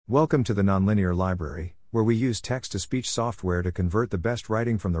Welcome to the Nonlinear Library, where we use text-to-speech software to convert the best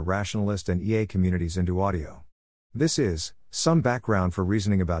writing from the rationalist and EA communities into audio. This is some background for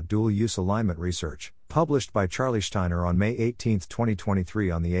reasoning about dual-use alignment research, published by Charlie Steiner on May 18, 2023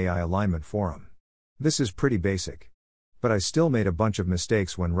 on the AI Alignment Forum. This is pretty basic. But I still made a bunch of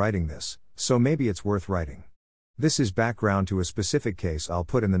mistakes when writing this, so maybe it's worth writing. This is background to a specific case I'll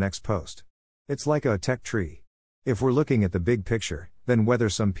put in the next post. It's like a tech tree. If we're looking at the big picture, then whether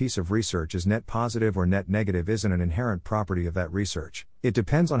some piece of research is net positive or net negative isn't an inherent property of that research. It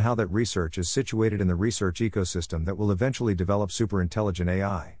depends on how that research is situated in the research ecosystem that will eventually develop superintelligent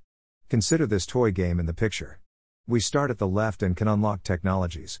AI. Consider this toy game in the picture. We start at the left and can unlock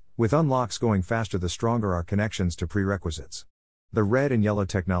technologies, with unlocks going faster the stronger our connections to prerequisites. The red and yellow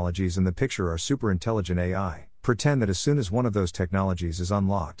technologies in the picture are superintelligent AI. Pretend that as soon as one of those technologies is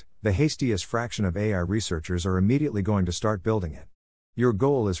unlocked, the hastiest fraction of AI researchers are immediately going to start building it. Your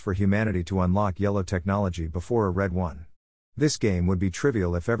goal is for humanity to unlock yellow technology before a red one. This game would be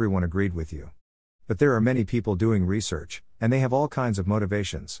trivial if everyone agreed with you. But there are many people doing research, and they have all kinds of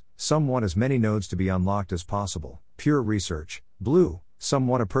motivations. Some want as many nodes to be unlocked as possible, pure research, blue. Some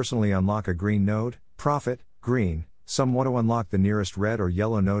want to personally unlock a green node, profit, green. Some want to unlock the nearest red or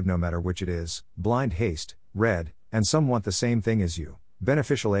yellow node no matter which it is, blind haste, red. And some want the same thing as you,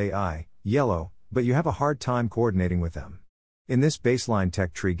 beneficial AI, yellow, but you have a hard time coordinating with them. In this baseline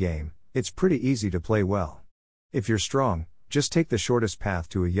tech tree game, it's pretty easy to play well. If you're strong, just take the shortest path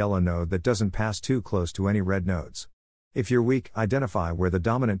to a yellow node that doesn't pass too close to any red nodes. If you're weak, identify where the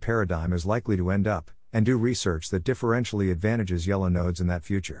dominant paradigm is likely to end up, and do research that differentially advantages yellow nodes in that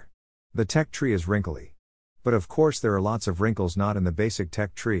future. The tech tree is wrinkly. But of course there are lots of wrinkles not in the basic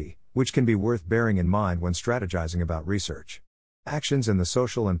tech tree, which can be worth bearing in mind when strategizing about research. Actions in the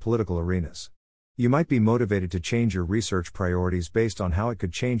social and political arenas. You might be motivated to change your research priorities based on how it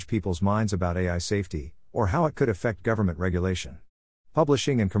could change people's minds about AI safety, or how it could affect government regulation.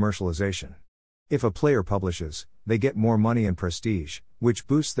 Publishing and commercialization. If a player publishes, they get more money and prestige, which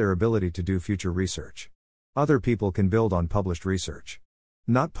boosts their ability to do future research. Other people can build on published research.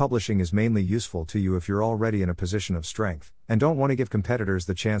 Not publishing is mainly useful to you if you're already in a position of strength, and don't want to give competitors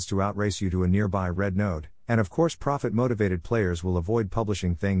the chance to outrace you to a nearby red node, and of course profit-motivated players will avoid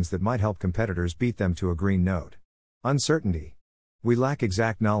publishing things that might help competitors beat them to a green node. Uncertainty. We lack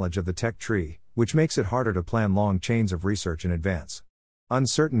exact knowledge of the tech tree, which makes it harder to plan long chains of research in advance.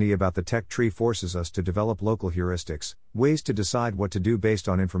 Uncertainty about the tech tree forces us to develop local heuristics, ways to decide what to do based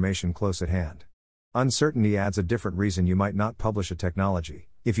on information close at hand. Uncertainty adds a different reason you might not publish a technology,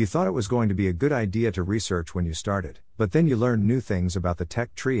 if you thought it was going to be a good idea to research when you started, but then you learned new things about the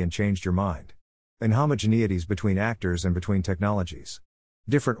tech tree and changed your mind. Inhomogeneities between actors and between technologies.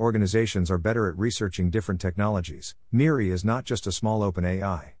 Different organizations are better at researching different technologies. MIRI is not just a small open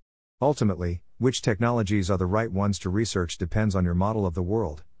AI. Ultimately, which technologies are the right ones to research depends on your model of the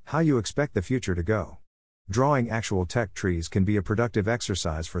world, how you expect the future to go. Drawing actual tech trees can be a productive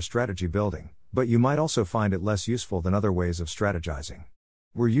exercise for strategy building, but you might also find it less useful than other ways of strategizing.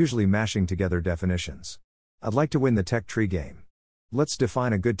 We're usually mashing together definitions. I'd like to win the tech tree game. Let's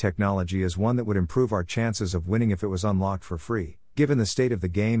define a good technology as one that would improve our chances of winning if it was unlocked for free, given the state of the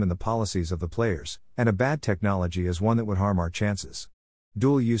game and the policies of the players, and a bad technology as one that would harm our chances.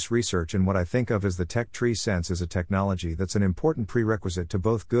 Dual-use research in what I think of as the tech tree sense is a technology that's an important prerequisite to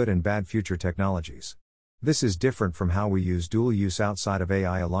both good and bad future technologies. This is different from how we use dual use outside of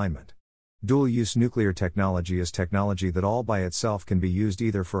AI alignment. Dual-use nuclear technology is technology that all by itself can be used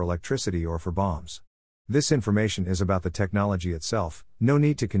either for electricity or for bombs. This information is about the technology itself, no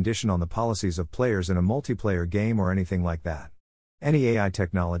need to condition on the policies of players in a multiplayer game or anything like that. Any AI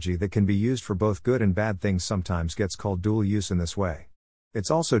technology that can be used for both good and bad things sometimes gets called dual use in this way. It's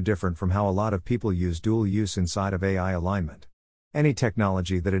also different from how a lot of people use dual use inside of AI alignment. Any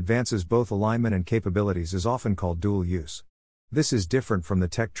technology that advances both alignment and capabilities is often called dual use. This is different from the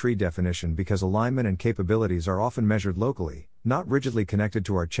tech tree definition because alignment and capabilities are often measured locally, not rigidly connected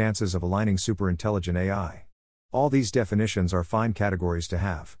to our chances of aligning superintelligent AI. All these definitions are fine categories to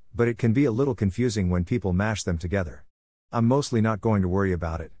have, but it can be a little confusing when people mash them together. I'm mostly not going to worry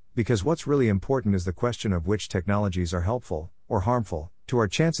about it, because what's really important is the question of which technologies are helpful, or harmful, to our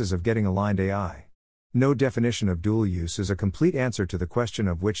chances of getting aligned AI. No definition of dual use is a complete answer to the question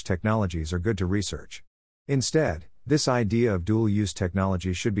of which technologies are good to research. Instead, this idea of dual-use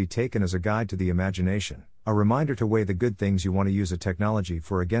technology should be taken as a guide to the imagination, a reminder to weigh the good things you want to use a technology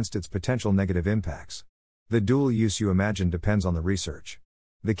for against its potential negative impacts. The dual use you imagine depends on the research.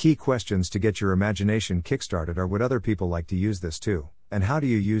 The key questions to get your imagination kickstarted are would other people like to use this too, and how do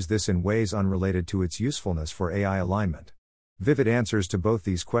you use this in ways unrelated to its usefulness for AI alignment? Vivid answers to both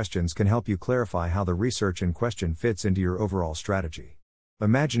these questions can help you clarify how the research in question fits into your overall strategy.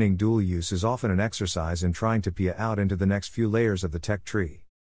 Imagining dual use is often an exercise in trying to peer out into the next few layers of the tech tree.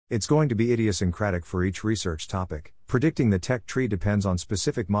 It's going to be idiosyncratic for each research topic. Predicting the tech tree depends on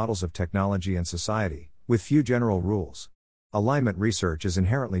specific models of technology and society, with few general rules. Alignment research is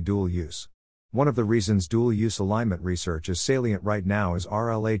inherently dual use. One of the reasons dual use alignment research is salient right now is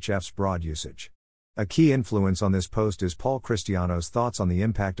RLHF's broad usage. A key influence on this post is Paul Christiano's thoughts on the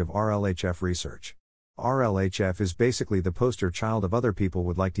impact of RLHF research. RLHF is basically the poster child of other people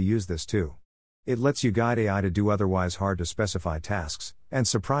would like to use this too. It lets you guide AI to do otherwise hard to specify tasks, and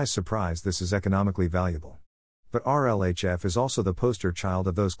surprise surprise, this is economically valuable. But RLHF is also the poster child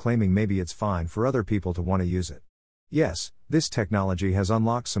of those claiming maybe it's fine for other people to want to use it. Yes, this technology has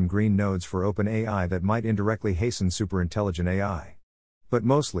unlocked some green nodes for OpenAI that might indirectly hasten superintelligent AI. But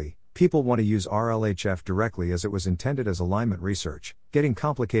mostly, people want to use RLHF directly as it was intended as alignment research, getting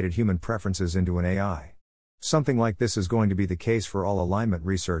complicated human preferences into an AI. Something like this is going to be the case for all alignment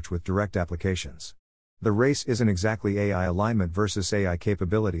research with direct applications. The race isn't exactly AI alignment versus AI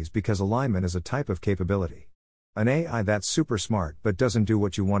capabilities because alignment is a type of capability. An AI that's super smart but doesn't do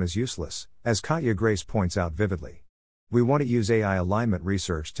what you want is useless, as Katja Grace points out vividly. We want to use AI alignment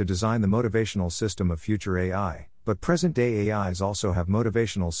research to design the motivational system of future AI, but present-day AIs also have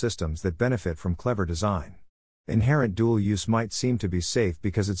motivational systems that benefit from clever design. Inherent dual use might seem to be safe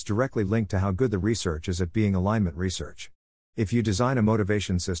because it's directly linked to how good the research is at being alignment research. If you design a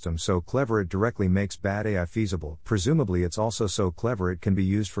motivation system so clever it directly makes bad AI feasible, presumably it's also so clever it can be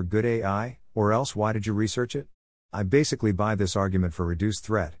used for good AI, or else why did you research it? I basically buy this argument for reduced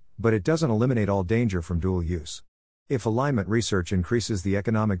threat, but it doesn't eliminate all danger from dual use. If alignment research increases the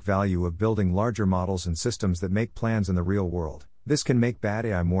economic value of building larger models and systems that make plans in the real world, this can make bad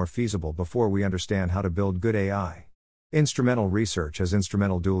AI more feasible before we understand how to build good AI. Instrumental research has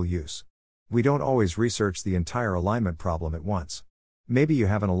instrumental dual use. We don't always research the entire alignment problem at once. Maybe you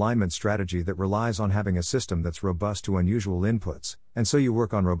have an alignment strategy that relies on having a system that's robust to unusual inputs, and so you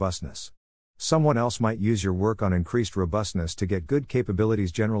work on robustness. Someone else might use your work on increased robustness to get good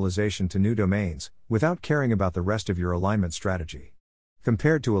capabilities generalization to new domains, without caring about the rest of your alignment strategy.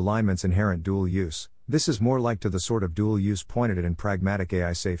 Compared to alignment's inherent dual use, this is more like to the sort of dual use pointed at in pragmatic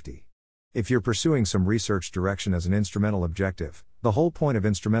AI safety. If you're pursuing some research direction as an instrumental objective, the whole point of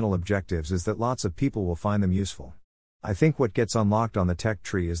instrumental objectives is that lots of people will find them useful. I think what gets unlocked on the tech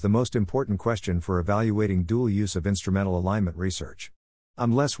tree is the most important question for evaluating dual use of instrumental alignment research.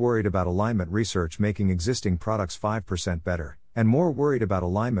 I'm less worried about alignment research making existing products 5% better, and more worried about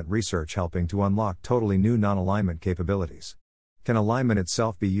alignment research helping to unlock totally new non-alignment capabilities. Can alignment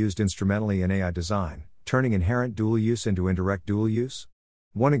itself be used instrumentally in AI design, turning inherent dual use into indirect dual use?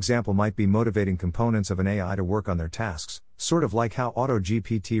 One example might be motivating components of an AI to work on their tasks, sort of like how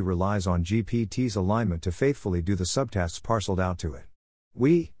AutoGPT relies on GPT's alignment to faithfully do the subtasks parceled out to it.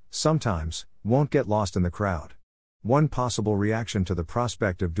 We, sometimes, won't get lost in the crowd. One possible reaction to the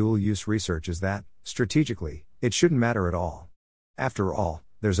prospect of dual-use research is that, strategically, it shouldn't matter at all. After all,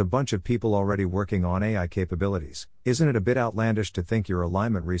 there's a bunch of people already working on AI capabilities. Isn't it a bit outlandish to think your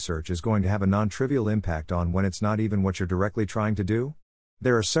alignment research is going to have a non-trivial impact on when it's not even what you're directly trying to do?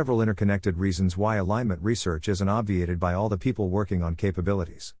 There are several interconnected reasons why alignment research isn't obviated by all the people working on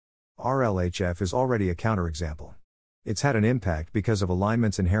capabilities. RLHF is already a counterexample. It's had an impact because of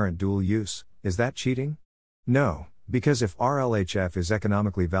alignment's inherent dual use. Is that cheating? No, because if RLHF is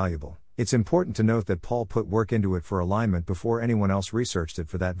economically valuable, it's important to note that Paul put work into it for alignment before anyone else researched it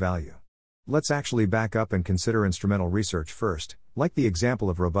for that value. Let's actually back up and consider instrumental research first, like the example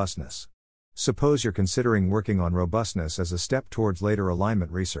of robustness. Suppose you're considering working on robustness as a step towards later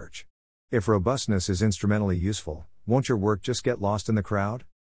alignment research. If robustness is instrumentally useful, won't your work just get lost in the crowd?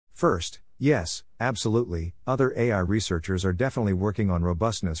 First, yes, absolutely, other AI researchers are definitely working on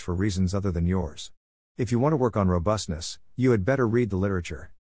robustness for reasons other than yours. If you want to work on robustness, you had better read the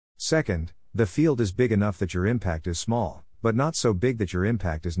literature. Second, the field is big enough that your impact is small, but not so big that your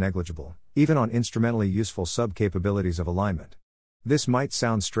impact is negligible, even on instrumentally useful sub-capabilities of alignment. This might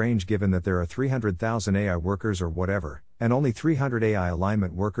sound strange given that there are 300,000 AI workers or whatever, and only 300 AI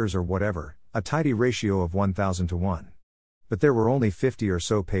alignment workers or whatever, a tidy ratio of 1,000 to 1. But there were only 50 or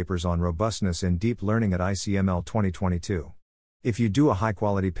so papers on robustness in deep learning at ICML 2022. If you do a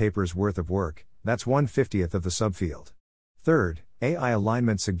high-quality paper's worth of work, that's 1/50th of the subfield. Third, AI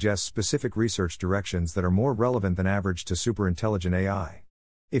alignment suggests specific research directions that are more relevant than average to superintelligent AI.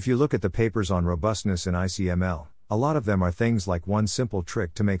 If you look at the papers on robustness in ICML, a lot of them are things like one simple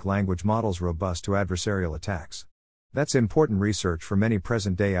trick to make language models robust to adversarial attacks. That's important research for many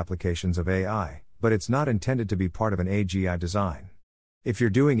present-day applications of AI, but it's not intended to be part of an AGI design. If you're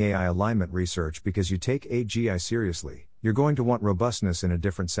doing AI alignment research because you take AGI seriously, you're going to want robustness in a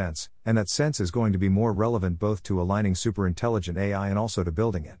different sense, and that sense is going to be more relevant both to aligning superintelligent AI and also to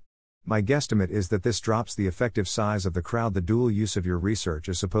building it. My guesstimate is that this drops the effective size of the crowd the dual use of your research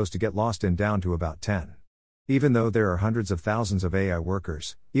is supposed to get lost in down to about 10. Even though there are hundreds of thousands of AI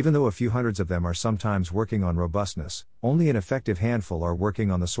workers, even though a few hundreds of them are sometimes working on robustness, only an effective handful are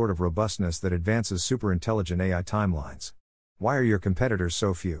working on the sort of robustness that advances superintelligent AI timelines. Why are your competitors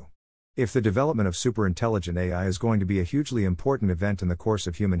so few? If the development of superintelligent AI is going to be a hugely important event in the course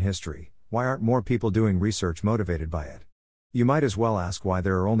of human history, why aren't more people doing research motivated by it? You might as well ask why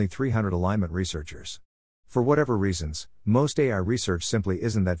there are only 300 alignment researchers. For whatever reasons, most AI research simply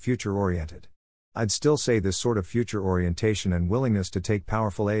isn't that future-oriented. I'd still say this sort of future orientation and willingness to take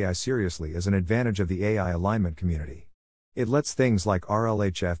powerful AI seriously is an advantage of the AI alignment community. It lets things like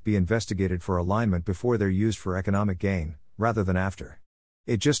RLHF be investigated for alignment before they're used for economic gain, rather than after.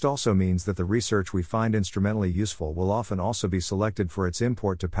 It just also means that the research we find instrumentally useful will often also be selected for its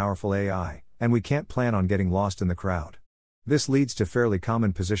import to powerful AI, and we can't plan on getting lost in the crowd. This leads to fairly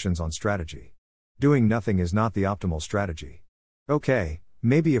common positions on strategy. Doing nothing is not the optimal strategy. Okay,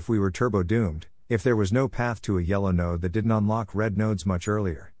 maybe if we were turbo-doomed, if there was no path to a yellow node that didn't unlock red nodes much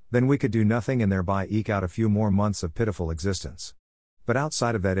earlier, then we could do nothing and thereby eke out a few more months of pitiful existence. But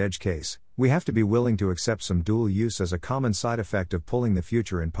outside of that edge case, we have to be willing to accept some dual use as a common side effect of pulling the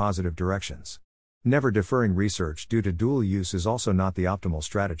future in positive directions. Never deferring research due to dual use is also not the optimal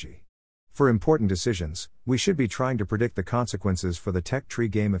strategy. For important decisions, we should be trying to predict the consequences for the tech tree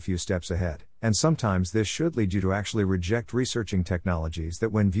game a few steps ahead, and sometimes this should lead you to actually reject researching technologies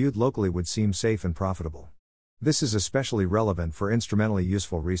that when viewed locally would seem safe and profitable. This is especially relevant for instrumentally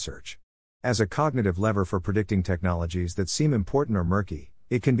useful research. As a cognitive lever for predicting technologies that seem important or murky,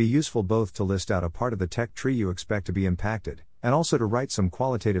 it can be useful both to list out a part of the tech tree you expect to be impacted, and also to write some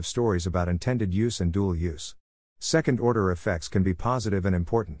qualitative stories about intended use and dual use. Second-order effects can be positive and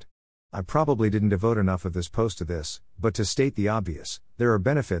important. I probably didn't devote enough of this post to this, but to state the obvious, there are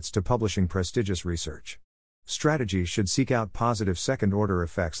benefits to publishing prestigious research. Strategies should seek out positive second-order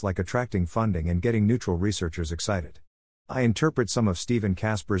effects like attracting funding and getting neutral researchers excited. I interpret some of Stephen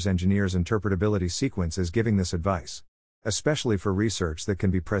Casper's Engineer's interpretability sequence as giving this advice. Especially for research that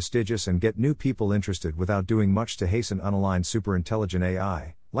can be prestigious and get new people interested without doing much to hasten unaligned superintelligent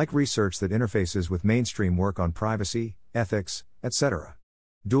AI, like research that interfaces with mainstream work on privacy, ethics, etc.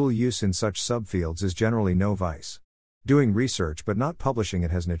 Dual use in such subfields is generally no vice. Doing research but not publishing it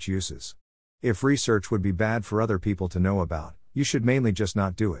has niche uses. If research would be bad for other people to know about, you should mainly just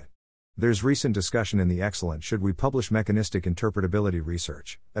not do it. There's recent discussion in the excellent Should We Publish Mechanistic Interpretability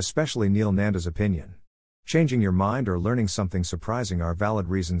Research, especially Neil Nanda's opinion. Changing your mind or learning something surprising are valid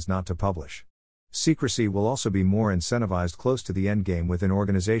reasons not to publish. Secrecy will also be more incentivized close to the endgame within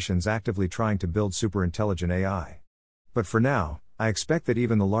organizations actively trying to build superintelligent AI. But for now, I expect that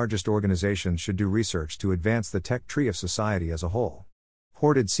even the largest organizations should do research to advance the tech tree of society as a whole.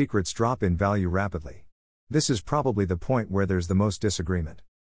 Hoarded secrets drop in value rapidly. This is probably the point where there's the most disagreement.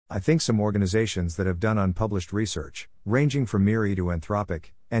 I think some organizations that have done unpublished research, ranging from MIRI to Anthropic,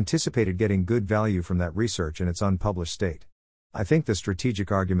 anticipated getting good value from that research in its unpublished state. I think the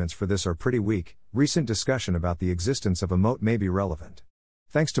strategic arguments for this are pretty weak. Recent discussion about the existence of a moat may be relevant.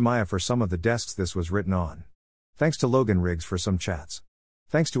 Thanks to Maya for some of the desks this was written on. Thanks to Logan Riggs for some chats.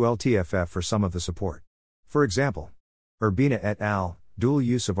 Thanks to LTFF for some of the support. For example, Urbina et al., Dual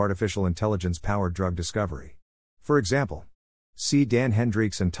Use of Artificial Intelligence-Powered Drug Discovery. For example, see Dan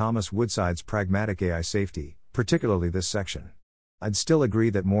Hendricks and Thomas Woodside's Pragmatic AI Safety, particularly this section. I'd still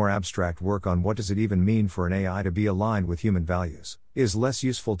agree that more abstract work on what does it even mean for an AI to be aligned with human values is less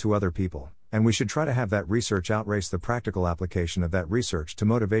useful to other people, and we should try to have that research outrace the practical application of that research to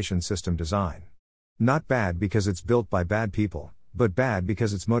motivation system design. Not bad because it's built by bad people, but bad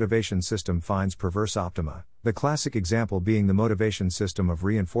because its motivation system finds perverse optima, the classic example being the motivation system of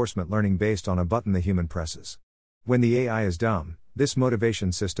reinforcement learning based on a button the human presses. When the AI is dumb, this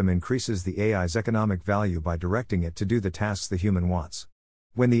motivation system increases the AI's economic value by directing it to do the tasks the human wants.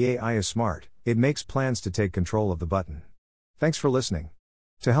 When the AI is smart, it makes plans to take control of the button. Thanks for listening.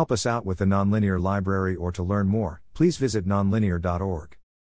 To help us out with the Nonlinear Library or to learn more, please visit nonlinear.org.